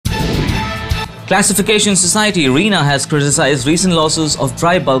Classification Society RINA has criticized recent losses of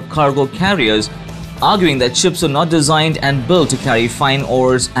dry bulk cargo carriers, arguing that ships are not designed and built to carry fine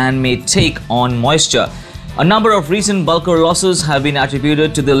ores and may take on moisture. A number of recent bulker losses have been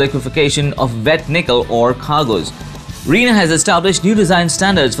attributed to the liquefaction of wet nickel ore cargoes. RINA has established new design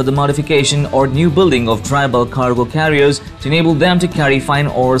standards for the modification or new building of dry bulk cargo carriers to enable them to carry fine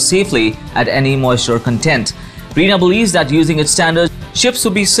ore safely at any moisture content. RINA believes that using its standards, ships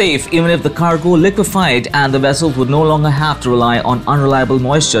would be safe even if the cargo liquefied, and the vessels would no longer have to rely on unreliable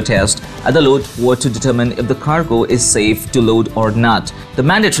moisture tests at the load port to determine if the cargo is safe to load or not. The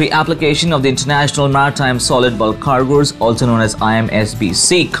mandatory application of the International Maritime Solid Bulk Cargoes, also known as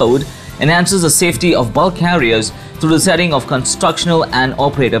IMSBC code, enhances the safety of bulk carriers through the setting of constructional and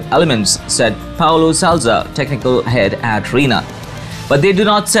operative elements, said Paulo Salza, technical head at RINA. But they do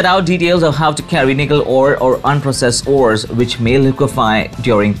not set out details of how to carry nickel ore or unprocessed ores which may liquefy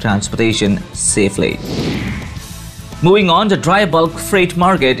during transportation safely. Moving on, the dry bulk freight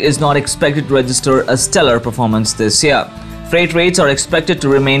market is not expected to register a stellar performance this year. Freight rates are expected to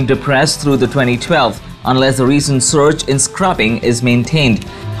remain depressed through the 2012 unless the recent surge in scrapping is maintained.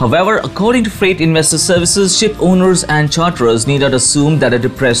 However, according to Freight Investor Services, ship owners and charterers need not assume that a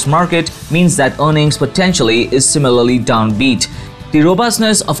depressed market means that earnings potentially is similarly downbeat. The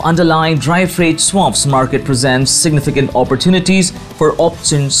robustness of underlying dry freight swaps market presents significant opportunities for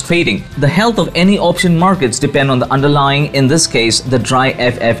options trading. The health of any option markets depend on the underlying, in this case, the dry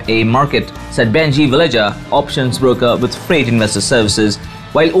FFA market, said Benji Villager, options broker with Freight Investor Services.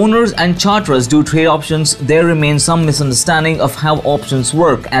 While owners and charterers do trade options, there remains some misunderstanding of how options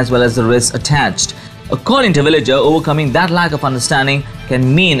work as well as the risks attached. According to Villager, overcoming that lack of understanding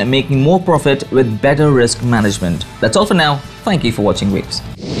can mean making more profit with better risk management. That's all for now. Thank you for watching Waves.